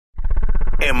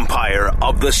Empire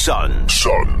of the Suns.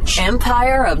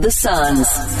 Empire of the Suns.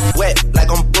 Wet like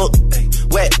I'm booked.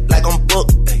 Wet like I'm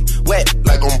booked. Wet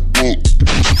like I'm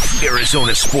booked.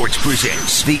 Arizona Sports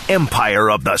presents the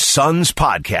Empire of the Suns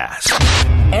podcast.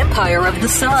 Empire of the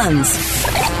Suns.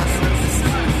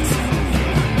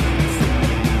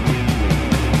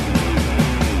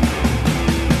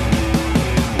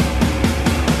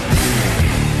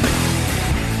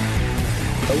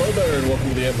 Hello there, and welcome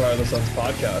to the Empire of the Suns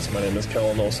podcast. My name is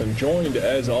Kellen Olson, joined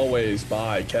as always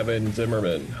by Kevin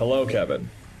Zimmerman. Hello, Kevin.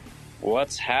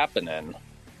 What's happening?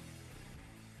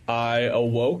 I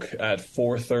awoke at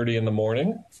 4:30 in the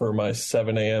morning for my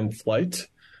 7 a.m. flight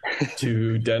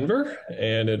to Denver,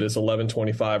 and it is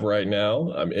 11:25 right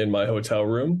now. I'm in my hotel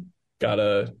room. Got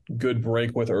a good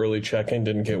break with early check-in.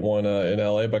 Didn't get one in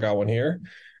LA, but got one here.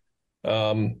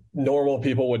 Normal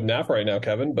people would nap right now,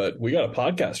 Kevin, but we got a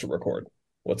podcast to record.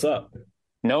 What's up?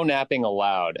 No napping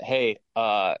allowed. Hey,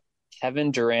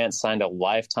 Kevin Durant signed a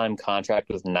lifetime contract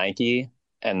with Nike,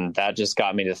 and that just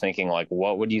got me to thinking, like,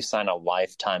 what would you sign a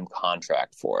lifetime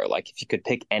contract for? Like, if you could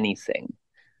pick anything.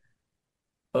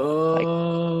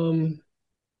 So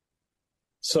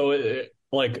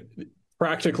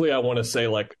practically I want to say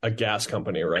like a gas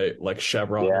company, right? Like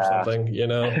Chevron or something, you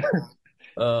know?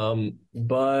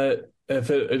 But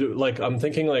if it like, I'm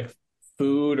thinking like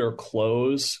food or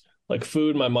clothes. Like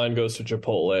food, my mind goes to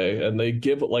Chipotle, and they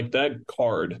give like that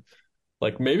card.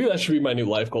 Like maybe that should be my new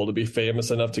life goal, to be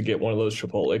famous enough to get one of those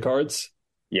Chipotle cards.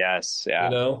 Yes, yeah.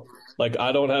 You know, like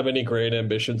I don't have any great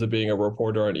ambitions of being a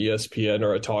reporter on ESPN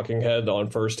or a talking head on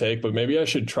First Take, but maybe I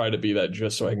should try to be that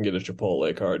just so I can get a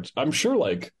Chipotle card. I'm sure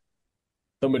like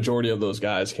the majority of those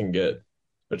guys can get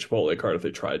a Chipotle card if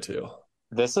they try to.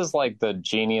 This is like the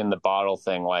genie in the bottle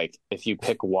thing. Like if you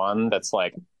pick one that's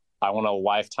like, I want a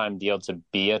lifetime deal to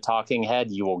be a talking head,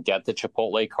 you will get the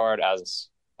Chipotle card as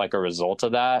like a result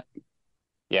of that.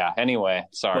 Yeah, anyway,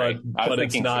 sorry. But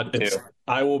it's not,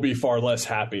 I will be far less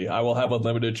happy. I will have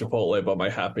unlimited Chipotle, but my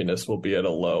happiness will be at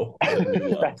a low.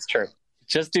 That's true.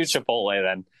 Just do Chipotle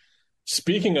then.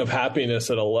 Speaking of happiness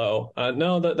at a low,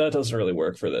 no, that doesn't really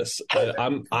work for this.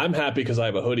 I'm happy because I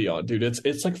have a hoodie on, dude.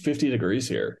 It's like 50 degrees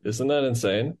here. Isn't that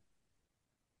insane?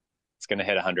 It's going to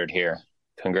hit 100 here.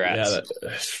 Congrats.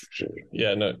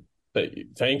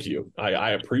 Thank you.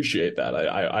 I appreciate that.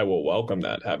 I will welcome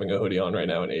that, having a hoodie on right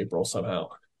now in April somehow.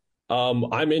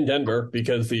 I'm in Denver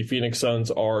because the Phoenix Suns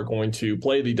are going to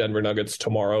play the Denver Nuggets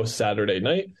tomorrow, Saturday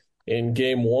night, in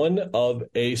game one of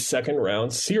a second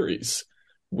round series.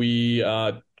 We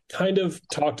kind of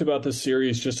talked about this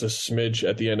series just a smidge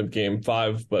at the end of game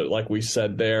 5, but like we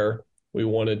said there, we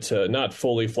wanted to not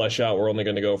fully flesh out. We're only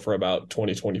going to go for about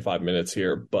 20-25 minutes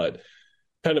here, but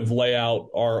kind of lay out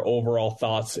our overall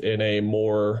thoughts in a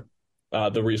more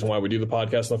the reason why we do the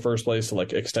podcast in the first place, to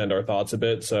like extend our thoughts a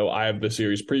bit. So I have the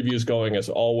series previews going as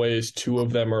always. 2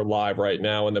 of them are live right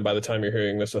now, and then by the time you're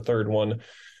hearing this, a third one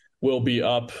will be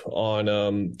up on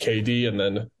KD, and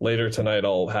then later tonight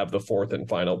I'll have the fourth and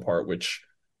final part, which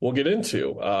we'll get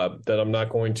into, that I'm not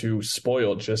going to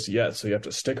spoil just yet, so you have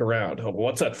to stick around.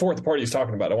 What's that fourth part he's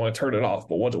talking about? I want to turn it off,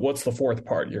 but what's the fourth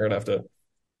part? You're gonna have to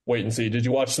wait and see. Did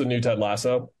you watch the new Ted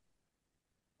Lasso?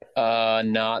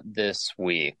 Not this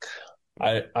week.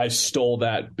 I stole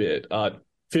that bit.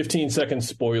 15-second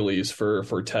spoilies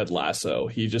for Ted Lasso.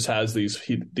 He just has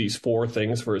these 4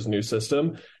 things for his new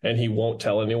system, and he won't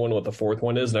tell anyone what the fourth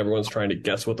one is, and everyone's trying to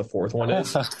guess what the fourth one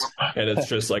is. And it's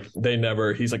just like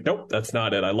he's like, nope, that's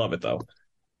not it. I love it though.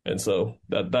 And so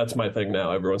that's my thing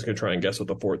now. Everyone's gonna try and guess what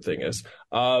the fourth thing is.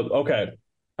 Okay.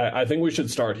 I think we should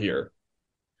start here.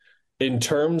 In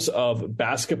terms of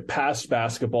past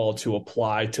basketball to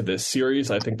apply to this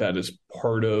series, I think that is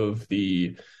part of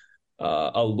the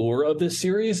allure of this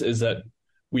series, is that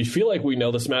we feel like we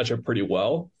know this matchup pretty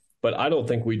well, but I don't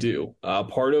think we do.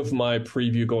 Part of my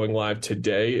preview going live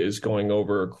today is going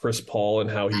over Chris Paul and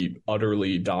how he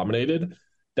utterly dominated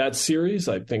that series.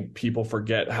 I think people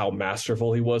forget how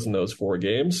masterful he was in those 4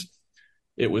 games.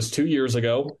 It was 2 years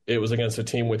ago. It was against a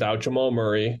team without Jamal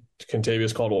Murray.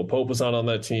 Kentavious Caldwell-Pope was not on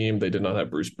that team. They did not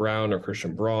have Bruce Brown or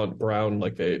Christian Brown.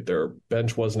 Like their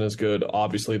bench wasn't as good.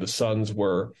 Obviously, the Suns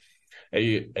were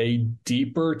a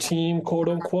deeper team, quote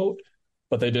unquote,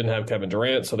 but they didn't have Kevin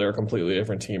Durant, so they're a completely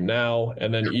different team now.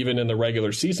 And then even in the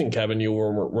regular season, Kevin, you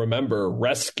will remember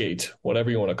Restgate,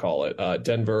 whatever you want to call it.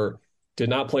 Denver did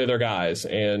not play their guys,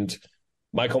 and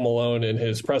Michael Malone in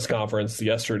his press conference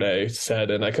yesterday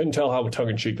said, and I couldn't tell how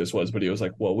tongue-in-cheek this was, but he was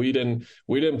like, well, we didn't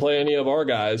play any of our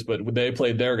guys, but they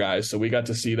played their guys, so we got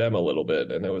to see them a little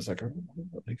bit. And it was like,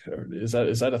 is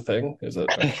that a thing? Is that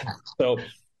so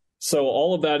So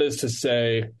all of that is to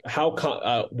say,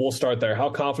 we'll start there.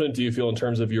 How confident do you feel in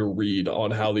terms of your read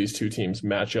on how these two teams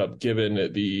match up, given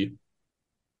that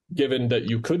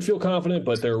you could feel confident,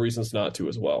 but there are reasons not to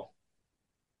as well?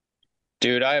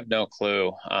 Dude, I have no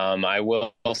clue. I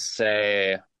will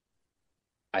say,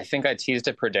 I think I teased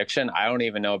a prediction. I don't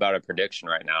even know about a prediction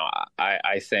right now.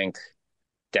 I think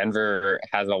Denver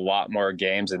has a lot more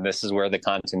games, and this is where the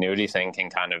continuity thing can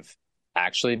kind of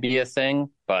actually be a thing,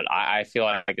 but I feel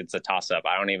like it's a toss-up.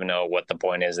 I don't even know what the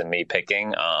point is in me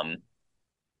picking.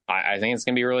 I think it's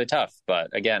going to be really tough,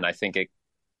 but again, I think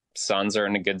Suns are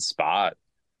in a good spot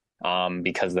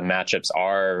because the matchups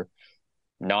are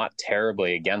not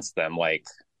terribly against them. Like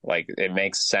it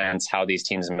makes sense how these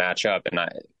teams match up, and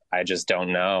I just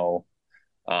don't know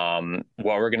what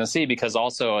we're going to see, because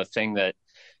also a thing that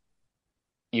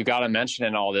you got to mention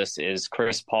in all this is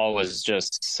Chris Paul was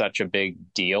just such a big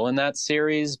deal in that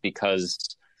series, because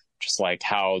just like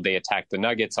how they attacked the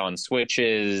Nuggets on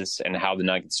switches and how the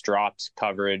Nuggets dropped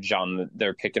coverage on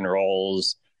their pick and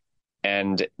rolls.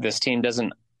 And this team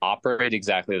doesn't operate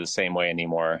exactly the same way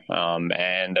anymore.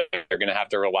 And they're going to have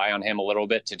to rely on him a little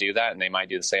bit to do that. And they might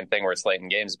do the same thing where it's late in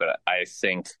games. But I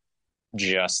think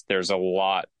just there's a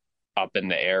lot up in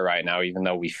the air right now, even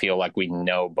though we feel like we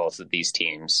know both of these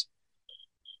teams.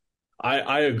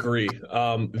 I agree.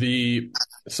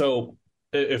 So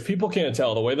if people can't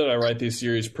tell, the way that I write these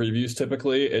series previews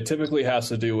typically has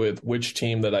to do with which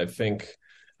team that I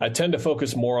tend to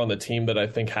focus more on the team that I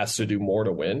think has to do more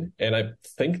to win. And I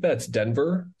think that's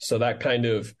Denver. So that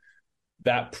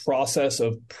process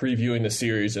of previewing the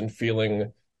series and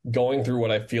going through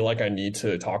what I feel like I need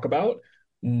to talk about,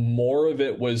 more of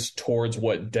it was towards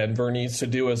what Denver needs to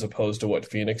do as opposed to what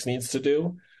Phoenix needs to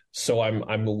do. So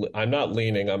I'm not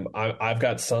leaning. I've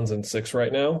got Suns in 6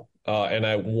 right now, and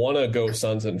I want to go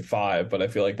Suns in 5, but I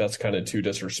feel like that's kind of too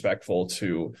disrespectful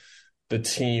to the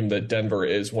team that Denver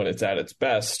is when it's at its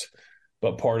best.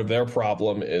 But part of their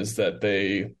problem is that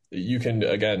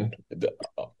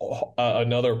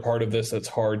another part of this that's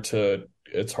hard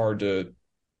to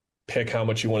pick how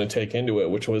much you want to take into it,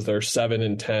 which was their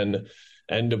 7-10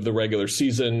 end of the regular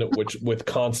season, which with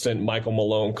constant Michael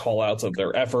Malone call outs of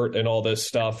their effort and all this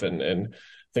stuff and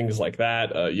things like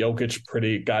that.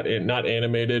 Jokic not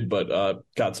animated, but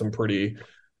got some pretty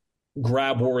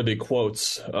grab worthy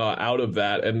quotes out of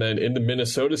that. And then in the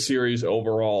Minnesota series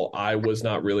overall, I was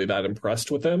not really that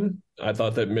impressed with them. I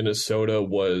thought that Minnesota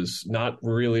was not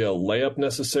really a layup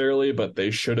necessarily, but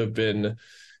they should have been.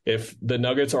 If the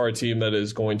Nuggets are a team that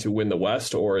is going to win the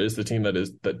West, or is the team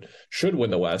that should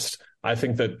win the West, I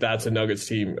think that's a Nuggets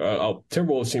team, a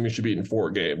Timberwolves team who should beat in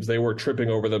 4 games. They were tripping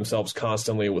over themselves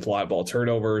constantly with live ball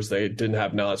turnovers. They didn't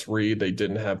have Nas Reed. They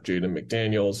didn't have Jaden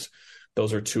McDaniels.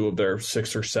 Those are 2 of their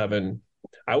 6 or 7.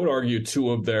 I would argue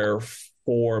 2 of their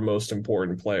 4 most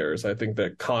important players. I think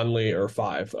that Conley, or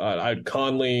 5.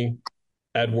 Conley,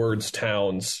 Edwards,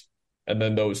 Towns, and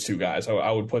then those 2 guys.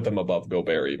 I would put them above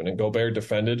Gobert even. And Gobert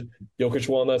defended Jokic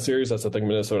well in that series. That's the thing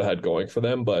Minnesota had going for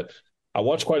them. But I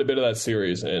watched quite a bit of that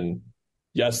series, and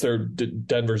yes,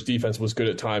 Denver's defense was good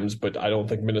at times, but I don't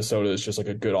think Minnesota is just like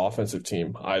a good offensive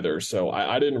team either. So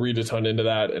I didn't read a ton into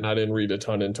that, and I didn't read a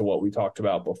ton into what we talked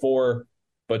about before.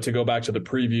 But to go back to the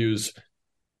previews,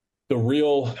 the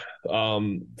real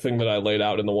thing that I laid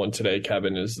out in the one today,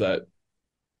 Kevin, is that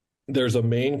there's a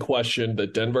main question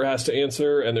that Denver has to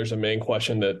answer, and there's a main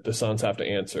question that the Suns have to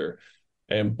answer.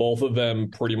 And both of them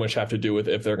pretty much have to do with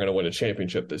if they're going to win a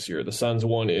championship this year. The Suns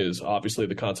one is obviously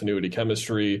the continuity,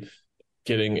 chemistry,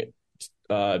 getting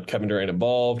Kevin Durant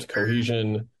involved,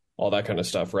 cohesion, all that kind of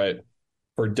stuff, right?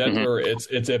 For Denver, it's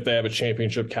if they have a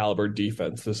championship caliber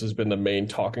defense. This has been the main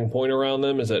talking point around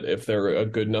them, is that if they're a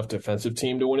good enough defensive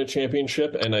team to win a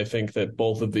championship. And I think that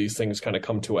both of these things kind of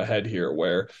come to a head here,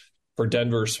 where for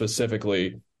Denver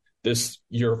specifically,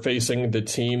 you're facing the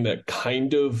team that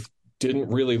kind of didn't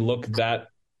really look that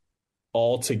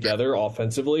all together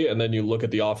offensively. And then you look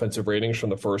at the offensive ratings from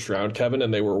the first round, Kevin,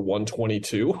 and they were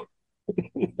 122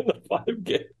 in the 5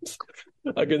 games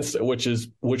against,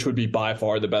 which would be by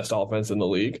far the best offense in the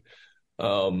league.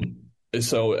 And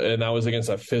that was against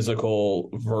a physical,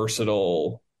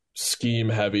 versatile, scheme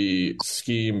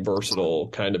versatile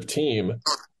kind of team.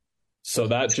 So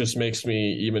that just makes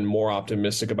me even more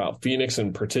optimistic about Phoenix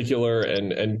in particular,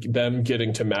 and them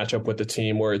getting to match up with the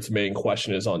team where its main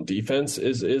question is on defense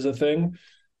is a thing.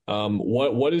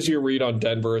 What is your read on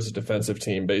Denver as a defensive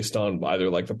team based on either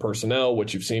like the personnel,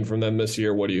 what you've seen from them this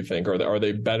year? What do you think? Are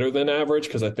they better than average?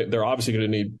 Because I think they're obviously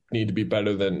going to need to be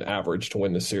better than average to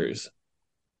win the series.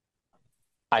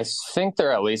 I think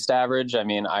they're at least average. I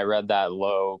mean, I read that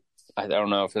low I don't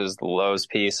know if it was the lows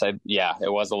piece. Yeah,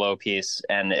 it was a low piece.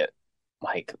 And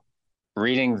like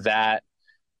reading that,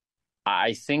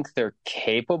 I think they're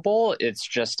capable. It's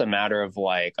just a matter of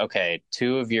like, okay,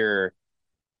 three of your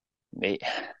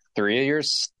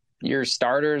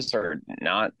starters are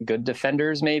not good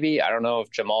defenders, maybe. I don't know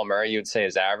if Jamal Murray you would say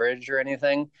is average or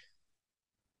anything.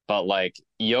 But like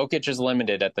Jokic is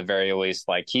limited at the very least.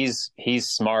 Like he's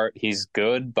smart, he's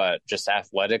good, but just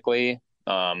athletically,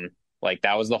 like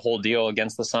that was the whole deal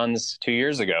against the Suns 2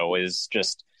 years ago, is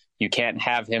just you can't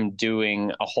have him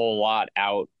doing a whole lot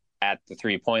out at the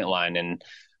 3-point line. And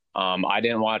I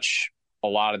didn't watch a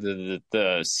lot of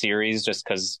the series just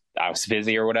because I was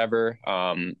busy or whatever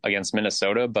against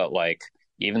Minnesota. But like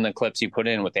even the clips you put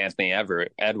in with Anthony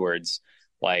Edwards,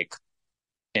 like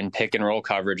in pick and roll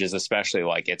coverages, especially,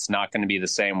 like it's not going to be the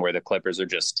same where the Clippers are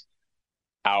just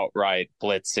outright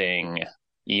blitzing,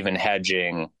 even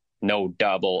hedging, no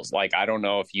doubles. Like, I don't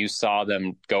know if you saw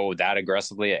them go that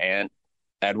aggressively at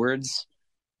Edwards.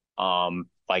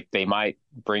 Like they might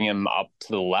bring him up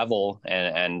to the level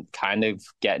and kind of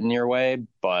get in your way,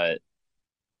 but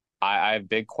I have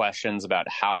big questions about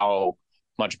how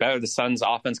much better the Suns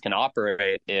offense can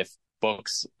operate if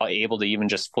Book's able to even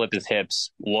just flip his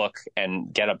hips, look,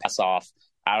 and get a pass off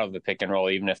out of the pick and roll,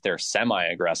 even if they're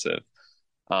semi-aggressive.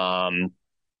 So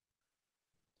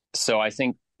I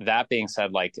think that being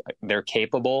said, like they're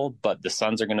capable, but the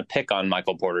Suns are going to pick on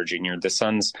Michael Porter Jr. The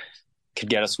Suns could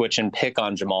get a switch and pick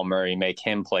on Jamal Murray, make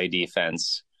him play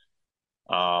defense,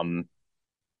 pick on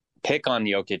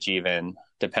Jokic even,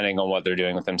 depending on what they're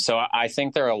doing with him. So I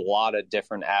think there are a lot of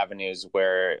different avenues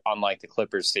where, unlike the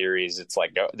Clippers series, it's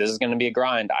like, this is going to be a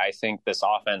grind. I think this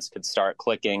offense could start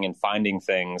clicking and finding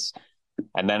things.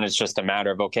 And then it's just a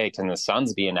matter of, okay, can the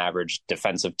Suns be an average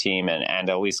defensive team and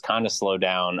at least kind of slow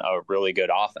down a really good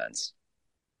offense?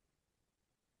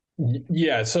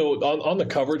 Yeah, so on the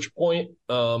coverage point,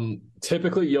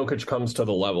 typically Jokic comes to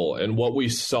the level. And what we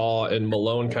saw, and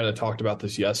Malone kind of talked about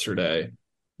this yesterday,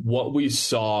 what we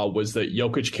saw was that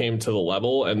Jokic came to the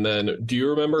level. And then do you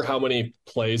remember how many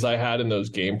plays I had in those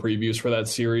game previews for that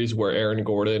series where Aaron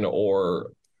Gordon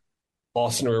or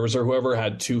Austin Rivers or whoever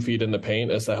had 2 feet in the paint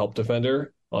as the help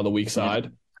defender on the weak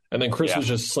side? And then Chris was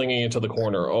just slinging it to the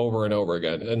corner over and over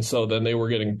again. And so then they were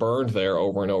getting burned there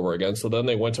over and over again. So then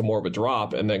they went to more of a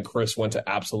drop, and then Chris went to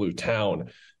absolute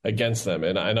town against them.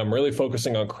 And I'm really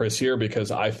focusing on Chris here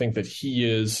because I think that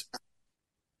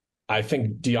I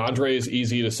think DeAndre is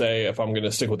easy to say, if I'm going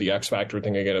to stick with the X Factor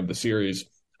thing again of the series.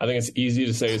 I think it's easy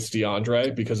to say it's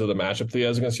DeAndre because of the matchup that he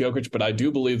has against Jokic, but I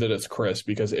do believe that it's Chris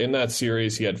because in that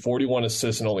series, he had 41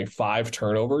 assists and only 5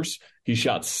 turnovers. He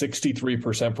shot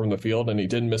 63% from the field, and he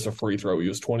didn't miss a free throw. He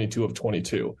was 22 of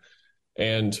 22.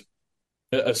 And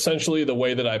essentially the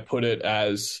way that I put it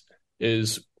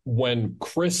is when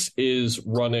Chris is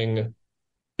running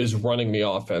the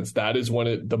offense, that is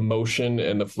when the motion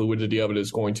and the fluidity of it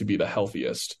is going to be the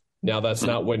healthiest. Now, that's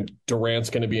not when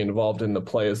Durant's going to be involved in the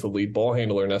play as the lead ball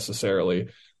handler necessarily.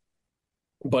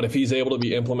 But if he's able to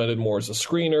be implemented more as a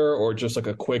screener or just like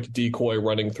a quick decoy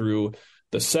running through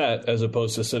the set as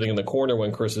opposed to sitting in the corner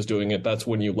when Chris is doing it, that's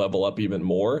when you level up even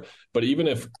more. But even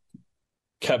if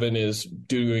Kevin is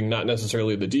doing not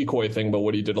necessarily the decoy thing, but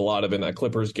what he did a lot of in that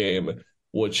Clippers game,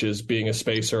 which is being a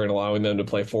spacer and allowing them to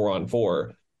play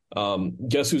 4-on-4,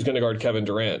 guess who's going to guard Kevin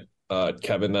Durant?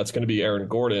 Kevin, that's going to be Aaron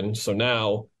Gordon. So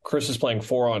now Chris is playing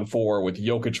 4-on-4 with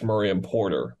Jokic, Murray, and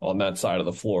Porter on that side of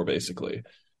the floor, basically.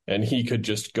 And he could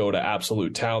just go to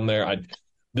absolute town there.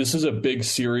 This is a big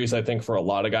series, I think, for a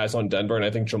lot of guys on Denver. And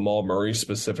I think Jamal Murray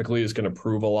specifically is going to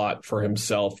prove a lot for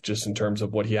himself just in terms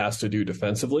of what he has to do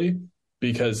defensively,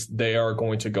 because they are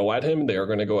going to go at him. They are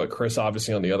going to go at Chris,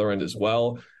 obviously, on the other end as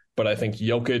well. But I think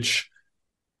Jokic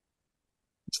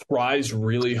tries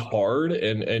really hard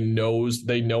and knows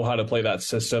they know how to play that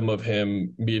system of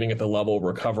him being at the level,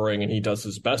 recovering, and he does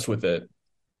his best with it.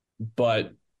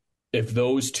 But if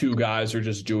those two guys are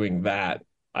just doing that,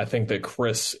 I think that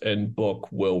Chris and Book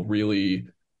will really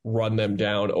run them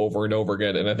down over and over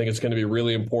again. And I think it's going to be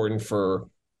really important for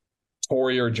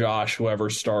Torrey or Josh,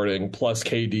 whoever's starting, plus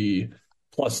KD,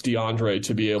 plus DeAndre,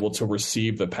 to be able to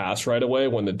receive the pass right away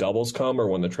when the doubles come or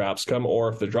when the traps come, or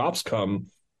if the drops come,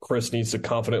 Chris needs to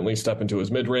confidently step into his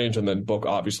mid-range, and then Book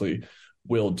obviously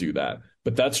will do that.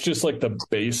 But that's just like the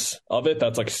base of it.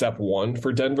 That's like step one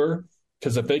for Denver,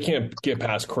 because if they can't get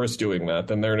past Chris doing that,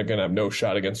 then they're going to have no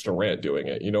shot against Durant doing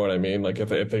it. You know what I mean? Like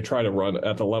if they try to run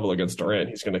at the level against Durant,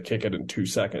 he's going to kick it in 2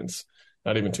 seconds,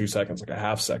 not even 2 seconds, like a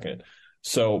half second.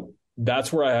 So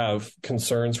that's where I have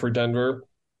concerns for Denver.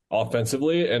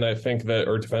 offensively, and I think that,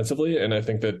 or defensively, and I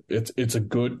think that it's a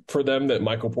good for them that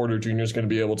Michael Porter Jr. is going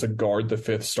to be able to guard the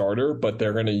fifth starter, but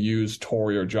they're going to use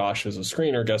Torrey or Josh as a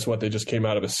screener. Guess what? They just came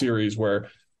out of a series where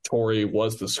Torrey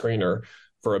was the screener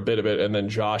for a bit of it, and then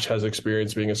Josh has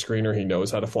experience being a screener. He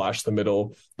knows how to flash the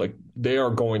middle. Like, they are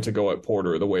going to go at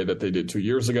Porter the way that they did 2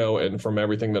 years ago, and from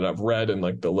everything that I've read and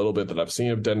like the little bit that I've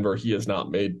seen of Denver, he has not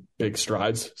made big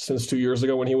strides since 2 years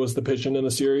ago when he was the pigeon in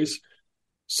the series.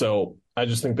 So I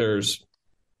just think there's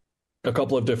a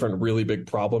couple of different really big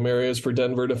problem areas for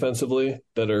Denver defensively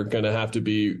that are going to have to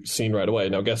be seen right away.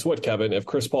 Now, guess what, Kevin? If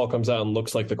Chris Paul comes out and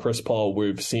looks like the Chris Paul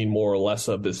we've seen more or less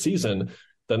of this season,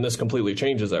 then this completely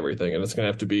changes everything. And it's going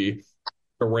to have to be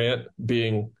Durant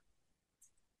being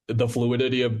the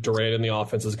fluidity of Durant in the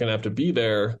offense is going to have to be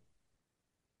there.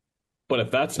 But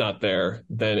if that's not there,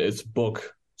 then it's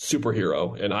Book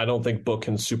superhero. And I don't think Book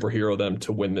can superhero them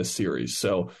to win this series.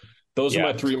 So those are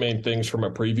my three main things from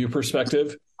a preview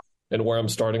perspective. And where I'm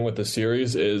starting with the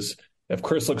series is if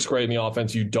Chris looks great in the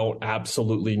offense, you don't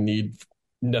absolutely need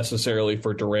necessarily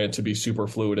for Durant to be super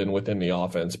fluid and within the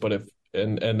offense. But if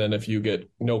and then if you get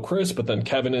no Chris, but then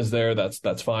Kevin is there,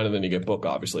 that's fine. And then you get Book,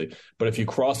 obviously. But if you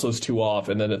cross those two off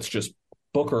and then it's just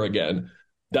Booker again,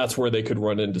 that's where they could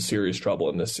run into serious trouble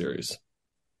in this series.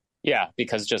 Yeah,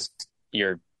 because just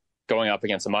you're going up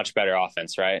against a much better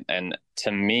offense, right? And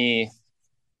to me,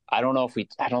 I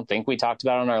don't think we talked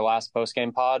about it on our last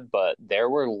postgame pod, but there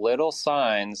were little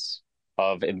signs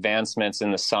of advancements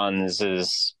in the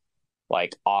Suns'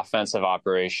 like offensive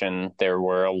operation. There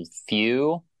were a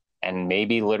few, and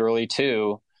maybe literally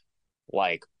two,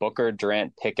 like Booker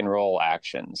Durant pick and roll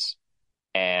actions.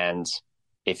 And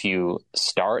if you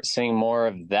start seeing more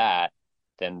of that,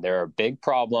 then there are big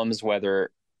problems,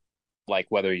 whether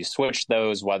you switch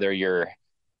those, whether you're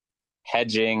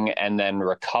hedging and then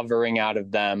recovering out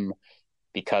of them,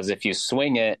 because if you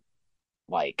swing it,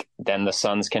 like, then the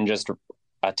Suns can just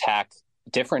attack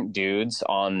different dudes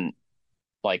on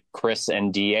like Chris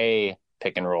and DA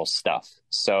pick and roll stuff.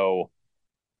 So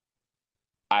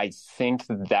I think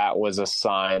that was a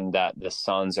sign that the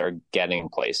Suns are getting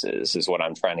places, is what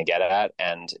I'm trying to get at.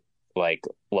 And like,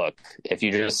 look, if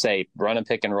you just say run a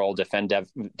pick and roll, defend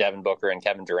Devin Booker and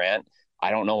Kevin Durant, I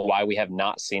don't know why we have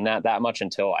not seen that much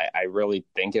until I really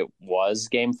think it was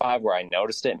Game 5 where I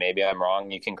noticed it. Maybe I'm wrong.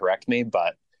 You can correct me.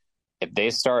 But if they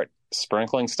start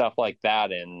sprinkling stuff like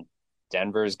that in,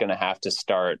 Denver's going to have to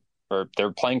start, or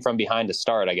they're playing from behind to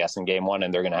start, I guess, in Game 1,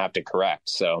 and they're going to have to correct.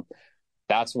 So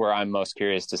that's where I'm most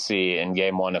curious to see in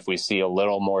Game 1 if we see a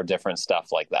little more different stuff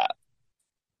like that.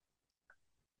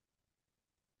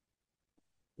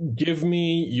 Give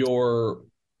me your...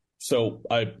 So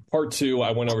part 2,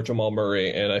 I went over Jamal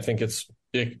Murray, and I think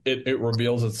it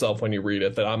reveals itself when you read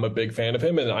it that I'm a big fan of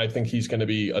him, and I think he's going to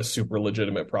be a super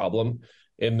legitimate problem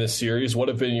in this series. What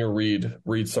have been your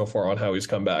read so far on how he's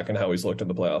come back and how he's looked in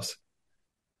the playoffs?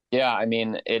 Yeah, I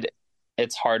mean,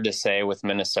 it's hard to say with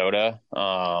Minnesota,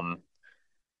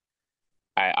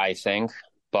 I think,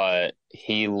 but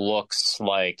he looks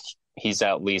like he's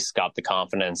at least got the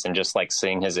confidence, and just like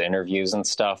seeing his interviews and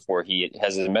stuff where he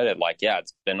has admitted like, yeah,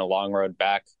 it's been a long road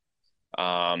back.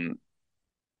 But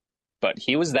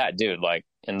he was that dude like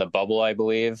in the bubble, I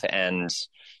believe. And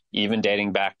even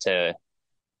dating back to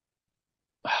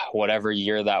whatever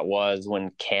year that was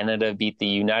when Canada beat the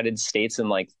United States in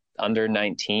like under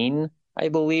 19, I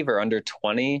believe, or under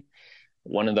 20,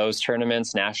 one of those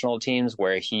tournaments, national teams,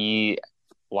 where he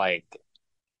like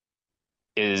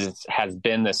has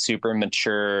been the super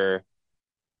mature,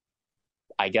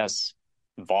 I guess,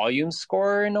 volume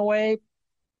scorer in a way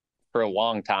for a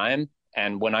long time.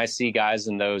 And when I see guys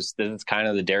in those, this is kind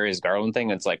of the Darius Garland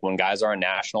thing. It's like when guys are on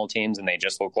national teams and they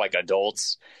just look like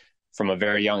adults from a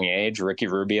very young age. Ricky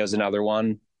Rubio's another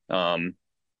one to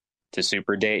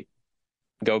super date,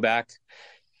 go back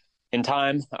in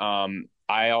time.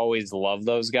 I always love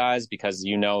those guys because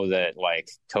you know that like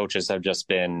coaches have just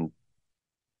been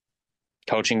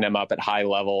coaching them up at high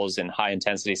levels in high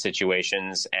intensity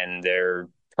situations, and they're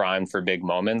primed for big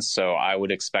moments. So I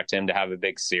would expect him to have a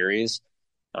big series.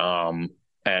 And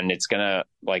it's going to,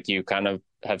 like you kind of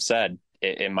have said,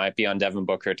 it might be on Devin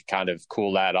Booker to kind of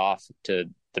cool that off to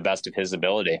the best of his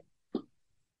ability.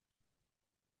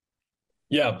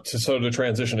 Yeah, so to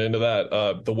transition into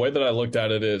that, the way that I looked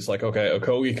at it is like, okay,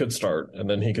 Okogie could start, and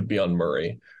then he could be on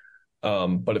Murray.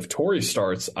 But if Torrey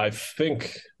starts, I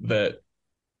think that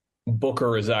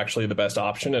Booker is actually the best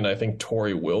option, and I think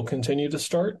Torrey will continue to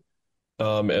start.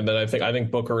 And then I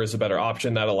think Booker is a better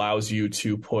option that allows you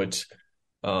to put,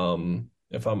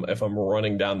 if I'm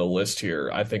running down the list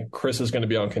here, I think Chris is going to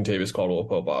be on Kentavious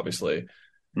Caldwell-Pope, obviously.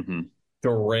 Mm-hmm.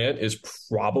 Durant is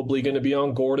probably going to be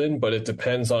on Gordon, but it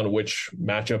depends on which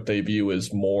matchup they view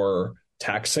as more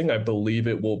taxing. I believe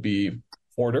it will be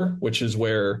Porter, which is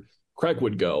where Craig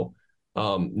would go.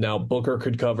 Now Booker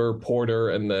could cover Porter,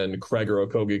 and then Craig or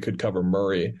Okogie could cover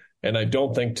Murray. And I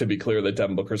don't think, to be clear, that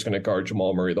Devin Booker is going to guard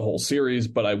Jamal Murray the whole series,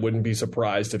 but I wouldn't be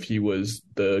surprised if he was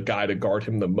the guy to guard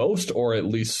him the most, or at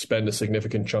least spend a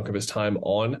significant chunk of his time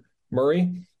on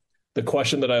Murray. The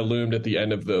question that I loomed at the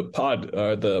end of the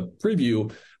the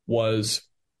preview, was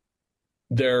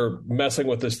they're messing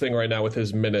with this thing right now with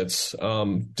his minutes.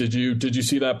 Did you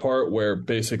see that part where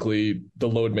basically the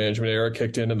load management era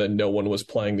kicked in and then no one was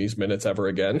playing these minutes ever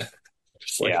again?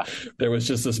 There was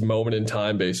just this moment in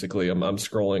time, basically. I'm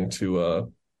scrolling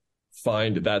to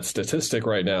find that statistic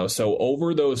right now. So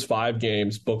over those 5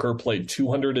 games, Booker played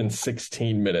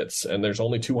 216 minutes, and there's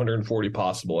only 240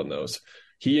 possible in those.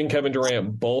 He and Kevin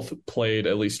Durant both played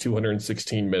at least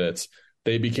 216 minutes.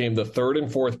 They became the 3rd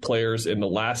and 4th players in the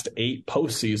last 8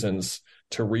 postseasons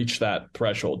to reach that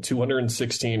threshold,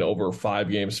 216 over a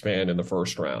 5-game span in the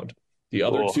first round. The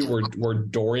other two were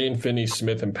Dorian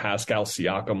Finney-Smith and Pascal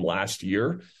Siakam last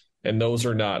year, and those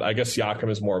are not. I guess Siakam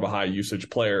is more of a high-usage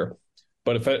player,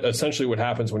 but essentially what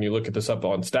happens when you look at this up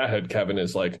on StatHead, Kevin,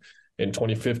 is like in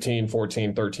 2015,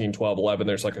 14, 13, 12, 11,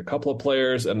 there's like a couple of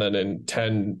players, and then in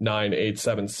 10, 9, 8,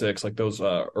 7, 6, like those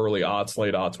early aughts,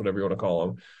 late aughts, whatever you want to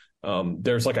call them,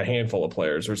 there's like a handful of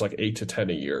players. There's like 8 to 10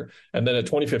 a year. And then at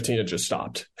 2015, it just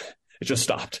stopped. It just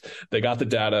stopped. They got the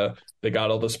data, they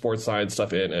got all the sports science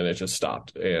stuff in, and it just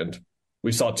stopped. And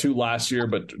we saw 2 last year,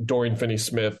 but Dorian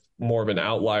Finney-Smith, more of an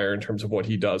outlier in terms of what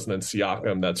he does. And then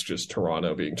Siakam, that's just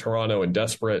Toronto being Toronto and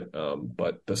desperate.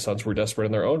 But the Suns were desperate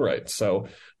in their own right. So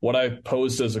what I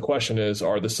posed as a question is,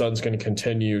 are the Suns going to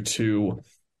continue to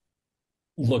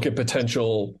look at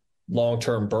potential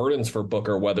long-term burdens for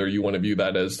Booker, whether you want to view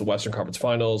that as the Western Conference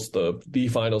Finals, the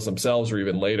finals themselves, or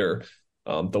even later,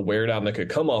 the wear down that could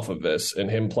come off of this, and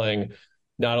him playing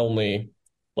not only,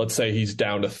 let's say he's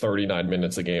down to 39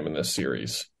 minutes a game in this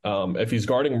series. If he's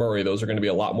guarding Murray, those are going to be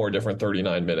a lot more different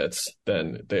 39 minutes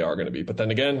than they are going to be. But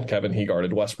then again, Kevin, he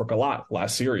guarded Westbrook a lot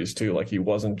last series too. Like, he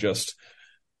wasn't just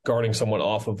guarding someone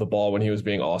off of the ball when he was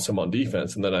being awesome on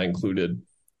defense. And then I included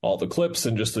all the clips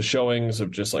and just the showings of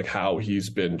just like how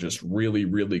he's been just really,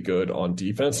 really good on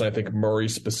defense. And I think Murray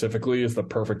specifically is the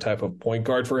perfect type of point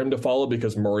guard for him to follow,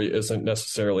 because Murray isn't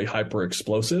necessarily hyper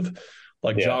explosive.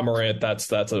 Like Ja Morant,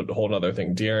 that's a whole nother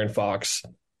thing. De'Aaron Fox,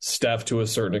 Steph to a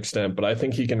certain extent, but I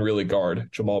think he can really guard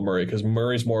Jamal Murray, because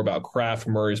Murray's more about craft.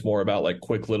 Murray's more about like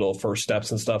quick little first steps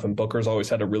and stuff. And Booker's always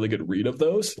had a really good read of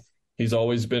those. He's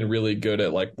always been really good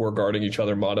at like, we're guarding each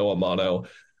other mano a mano.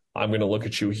 I'm going to look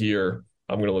at you here.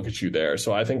 I'm going to look at you there.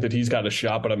 So I think that he's got a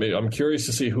shot, but I'm curious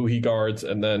to see who he guards.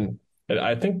 And then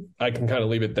I think I can kind of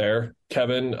leave it there.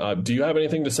 Kevin, do you have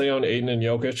anything to say on Ayton and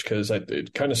Jokic? Because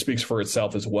it kind of speaks for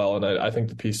itself as well. And I think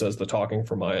the piece does the talking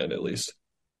from my end, at least.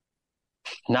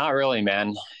 Not really,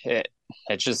 man.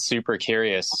 It's just super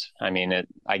curious. I mean,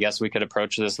 I guess we could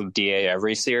approach this with DA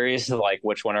every series, like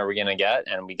which one are we going to get?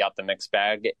 And we got the mixed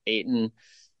bag. Ayton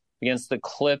against the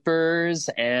Clippers.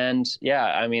 And yeah,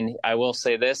 I mean, I will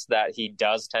say this, that he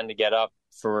does tend to get up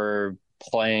for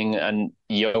playing a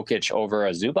Jokic over a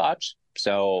Zubac.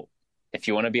 So if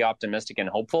you want to be optimistic and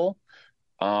hopeful,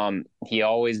 he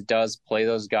always does play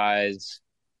those guys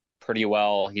pretty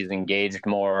well. He's engaged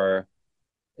more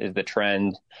is the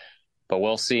trend, but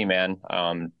we'll see, man.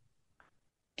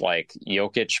 Like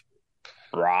Jokic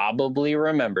probably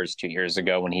remembers 2 years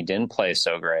ago when he didn't play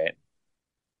so great.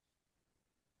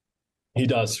 He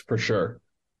does, for sure.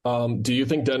 Do you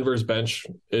think Denver's bench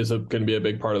is going to be a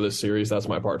big part of this series? That's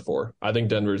my part 4. I think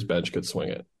Denver's bench could swing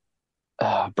it.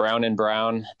 Brown and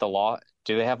Brown, the law.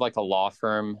 Do they have like a law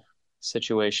firm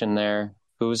situation there?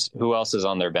 Who else is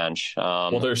on their bench?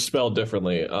 Well, they're spelled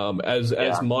differently.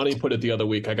 As Monty put it the other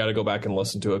week, I got to go back and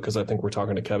listen to it because I think we're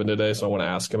talking to Kevin today, so I want to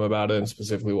ask him about it, and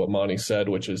specifically what Monty said,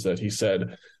 which is that he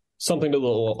said something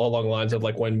along the lines of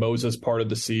like, when Moses parted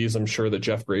the seas, I'm sure that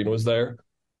Jeff Green was there.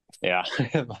 Yeah.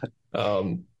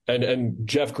 And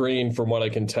Jeff Green, from what I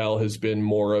can tell, has been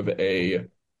more of I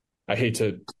hate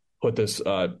to put this,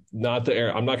 I'm not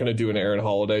going to do an Aaron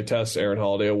Holiday test, Aaron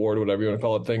Holiday Award, whatever you want to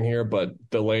call it thing here, but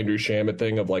the Landry Shamet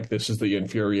thing of like, this is the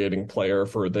infuriating player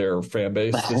for their fan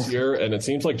base this year. And it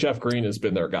seems like Jeff Green has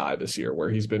been their guy this year, where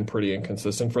he's been pretty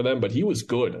inconsistent for them, but he was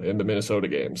good in the Minnesota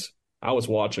games. I was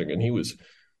watching and he was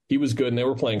good, and they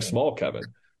were playing small, Kevin.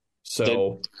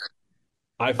 So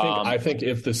I think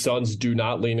if the Suns do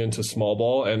not lean into small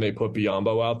ball and they put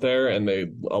Biyombo out there and they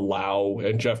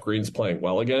and Jeff Green's playing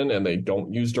well again, and they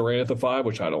don't use Durant at the 5,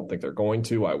 which I don't think they're going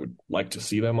to. I would like to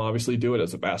see them obviously do it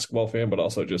as a basketball fan, but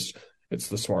also just it's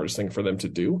the smartest thing for them to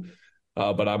do.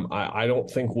 But I don't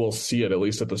think we'll see it, at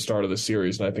least at the start of the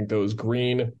series. And I think those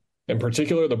Green, in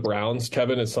particular the Browns,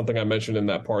 Kevin, is something I mentioned in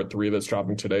that part 3 that's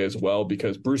dropping today as well,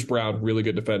 because Bruce Brown, really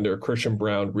good defender. Christian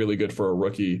Brown, really good for a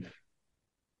rookie.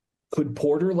 Could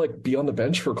Porter be on the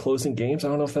bench for closing games? I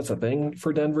don't know if that's a thing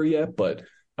for Denver yet, but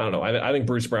I don't know. I think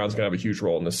Bruce Brown's going to have a huge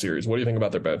role in this series. What do you think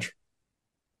about their bench?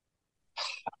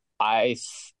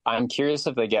 I'm curious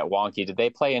if they get wonky. Did they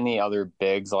play any other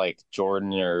bigs like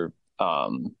Jordan or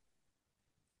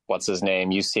what's his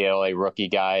name, UCLA rookie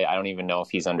guy? I don't even know if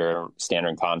he's under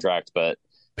standard contract, but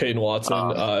Peyton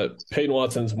Watson. Peyton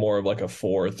Watson's more of a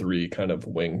 4-3 kind of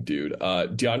wing dude.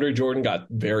 DeAndre Jordan got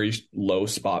very low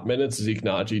spot minutes. Zeke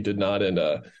Naji did not, and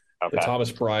the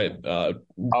Thomas Bryant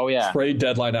trade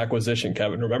deadline acquisition,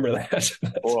 Kevin, remember that?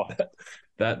 Cool.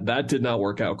 that did not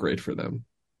work out great for them.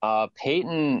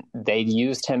 Peyton, they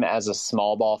used him as a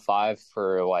small ball 5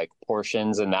 for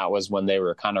portions, and that was when they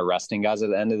were kind of resting guys at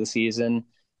the end of the season.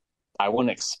 I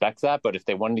wouldn't expect that, but if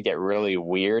they wanted to get really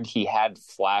weird, he had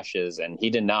flashes, and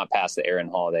he did not pass the Aaron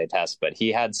Holiday test, but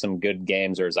he had some good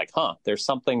games where it's there's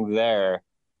something there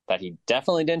that he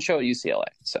definitely didn't show at UCLA.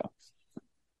 So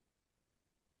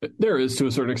there is, to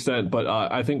a certain extent, but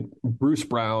I think Bruce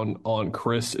Brown on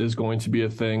Chris is going to be a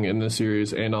thing in this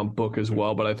series, and on Book as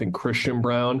well. But I think Christian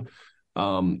Brown,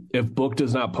 if Book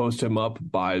does not post him up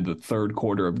by the third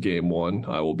quarter of game 1,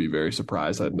 I will be very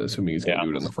surprised. I'm assuming he's going to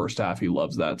do it in the first half. He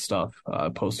loves that stuff,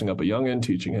 posting up a youngin,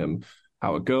 teaching him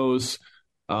how it goes.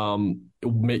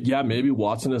 Maybe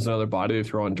Watson is another body to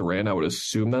throw on Durant. I would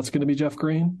assume that's going to be Jeff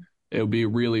Green. It would be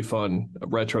really fun,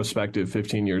 retrospective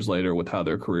 15 years later with how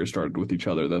their career started with each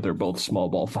other, that they're both small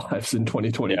ball 5s in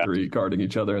 2023 guarding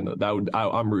each other. And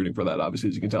I'm rooting for that, obviously,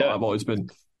 as you can tell. Yeah. I've always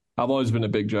been a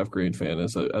big Jeff Green fan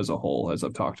as a whole, as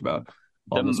I've talked about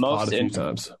on this pod a few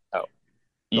times. Oh,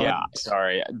 yeah,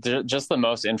 sorry. Just the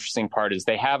most interesting part is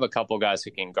they have a couple guys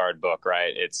who can guard Book,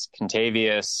 right? It's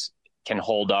Kentavious can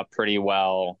hold up pretty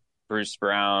well. Bruce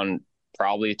Brown,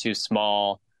 probably too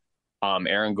small.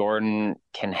 Aaron Gordon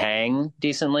can hang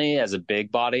decently as a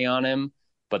big body on him,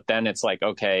 but then it's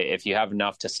okay, if you have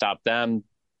enough to stop them,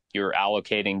 you're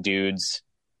allocating dudes,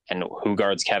 and who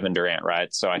guards Kevin Durant,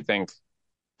 right? So I think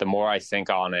the more I think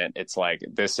on it, it's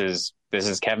this is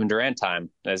Kevin Durant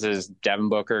time. This is Devin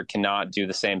Booker cannot do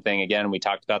the same thing again. We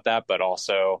talked about that, but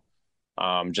also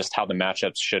just how the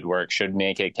matchups should work should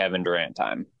make it Kevin Durant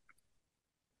time.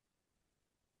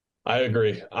 I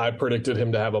agree. I predicted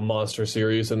him to have a monster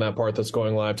series in that part that's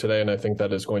going live today, and I think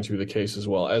that is going to be the case as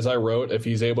well. As I wrote, if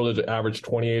he's able to average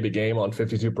 28 a game on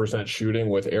 52%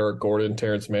 shooting with Eric Gordon,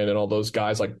 Terrence Mann, and all those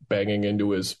guys banging into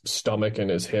his stomach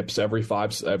and his hips every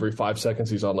 5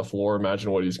 seconds he's on the floor, imagine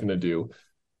what he's going to do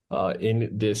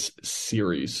in this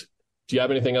series. Do you have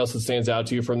anything else that stands out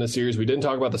to you from this series? We didn't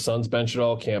talk about the Suns bench at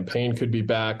all. Cam Payne could be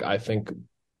back. I think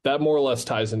that more or less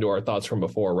ties into our thoughts from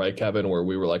before, right, Kevin, where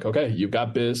we were okay, you've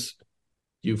got Biz,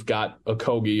 you've got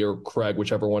Okogie or Craig,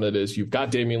 whichever one it is. You've got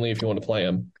Damian Lee if you want to play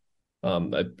him.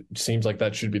 It seems like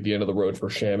that should be the end of the road for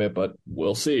Shamet, but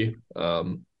we'll see.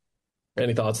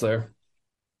 Any thoughts there?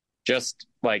 Just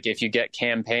if you get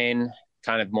Cam Payne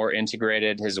kind of more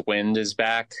integrated, his wind is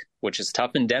back, which is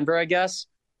tough in Denver, I guess.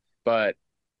 But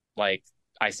I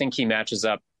think he matches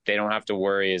up. They don't have to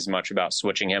worry as much about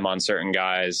switching him on certain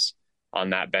guys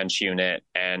on that bench unit,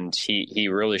 and he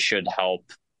really should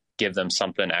help give them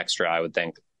something extra, I would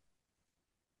think.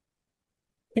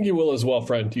 I think he will as well,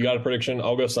 friend. You got a prediction?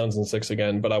 I'll go Suns in 6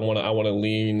 again, but I want to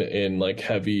lean in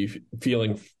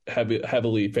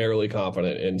heavily, fairly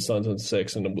confident in Suns in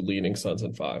 6 and leaning Suns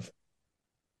in 5.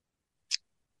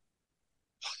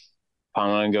 I'm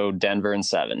going to go Denver in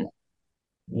 7.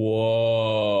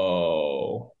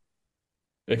 Whoa.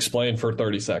 Explain for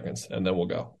 30 seconds, and then we'll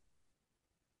go.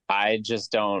 I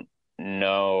just don't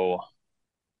know.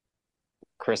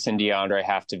 Chris and DeAndre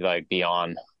have to be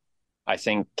on. I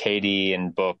think KD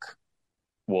and Book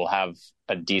will have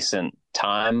a decent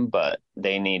time, but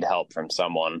they need help from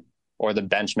someone, or the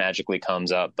bench magically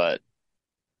comes up, but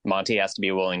Monty has to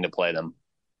be willing to play them.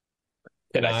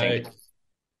 And I think,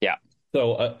 yeah.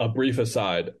 So a brief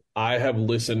aside, I have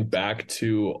listened back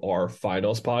to our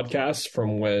finals podcast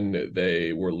from when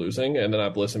they were losing, and then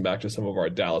I've listened back to some of our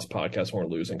Dallas podcasts when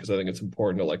we're losing, because I think it's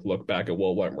important to look back at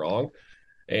what went wrong.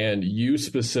 And you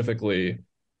specifically,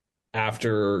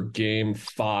 after game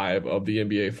 5 of the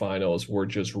NBA finals, were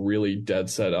just really dead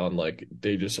set on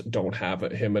they just don't have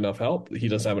him enough help. He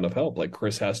doesn't have enough help.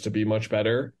 Chris has to be much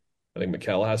better. I think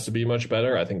Mikal has to be much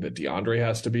better. I think that DeAndre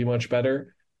has to be much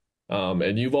better.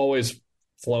 And you've always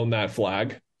flown that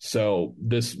flag. So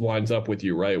this lines up with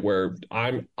you, right? Where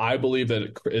I believe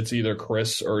that it's either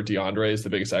Chris or DeAndre is the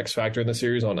biggest X factor in the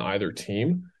series on either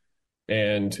team.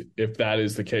 And if that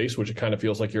is the case, which it kind of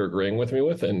feels like you're agreeing with me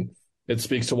with, and it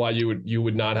speaks to why you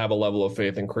would not have a level of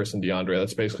faith in Chris and DeAndre.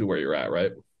 That's basically where you're at,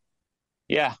 right?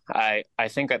 Yeah, I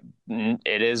think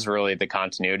it is really the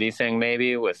continuity thing.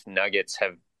 Maybe with Nuggets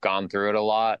have gone through it a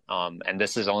lot, and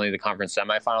this is only the conference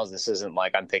semifinals. This isn't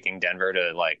like I'm picking Denver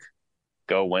to like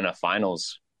go win a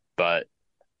finals, but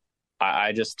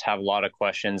I just have a lot of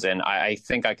questions, and I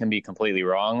think I can be completely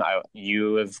wrong.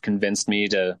 You have convinced me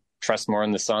to trust more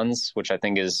in the Suns, which I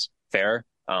think is fair.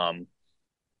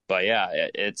 But yeah,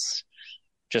 it's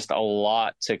just a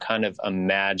lot to kind of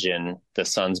imagine the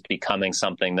Suns becoming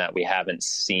something that we haven't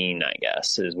seen, I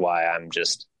guess, is why I'm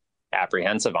just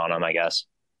apprehensive on them, I guess.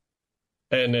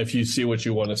 And if you see what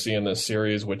you want to see in this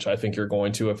series, which I think you're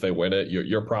going to if they win it,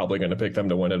 you're probably going to pick them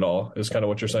to win it all, is kind of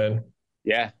what you're saying?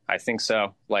 Yeah, I think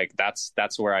so. Like that's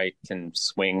where I can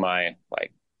swing my,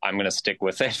 like, I'm going to stick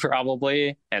with it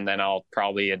probably. And then I'll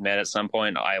probably admit at some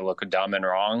point I look dumb and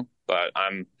wrong, but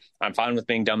I'm fine with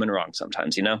being dumb and wrong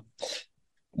sometimes, you know?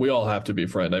 We all have to be,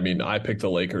 friend. I mean, I picked the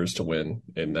Lakers to win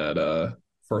in that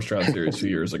first round series 2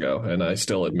 years ago, and I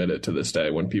still admit it to this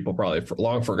day when people probably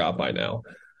long forgot by now.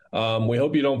 We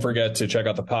hope you don't forget to check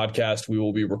out the podcast. We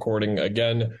will be recording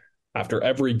again after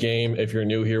every game. If you're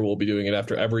new here, we'll be doing it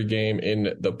after every game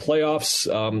in the playoffs.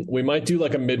 We might do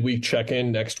like a midweek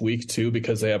check-in next week too,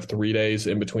 because they have 3 days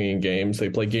in between games. They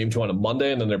play game 2 on a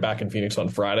Monday, and then they're back in Phoenix on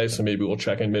Friday, so maybe we'll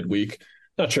check in midweek.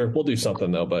 Not sure. We'll do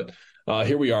something, though, but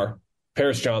here we are.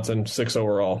 Paris Johnson, 6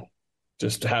 overall.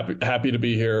 Just happy to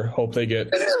be here. Hope they get.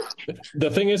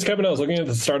 The thing is, Kevin, I was looking at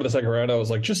the start of the second round. I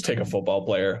was like, just take a football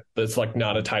player that's like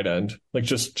not a tight end. Like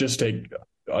just take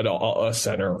a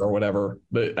center or whatever.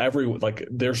 But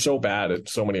they're so bad at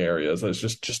so many areas. Let's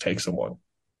just take someone.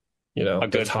 You know, a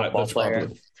good football player.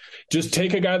 Just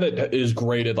take a guy that is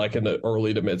graded like in the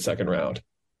early to mid second round.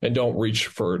 And don't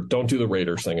do the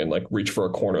Raiders thing and like reach for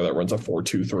a corner that runs a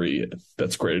 4.23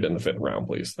 that's graded in the 5th round,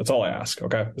 please. That's all I ask.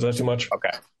 Okay. Is that too much? Okay.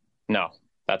 No,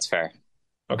 that's fair.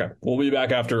 Okay. We'll be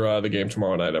back after the game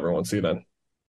tomorrow night, everyone. See you then.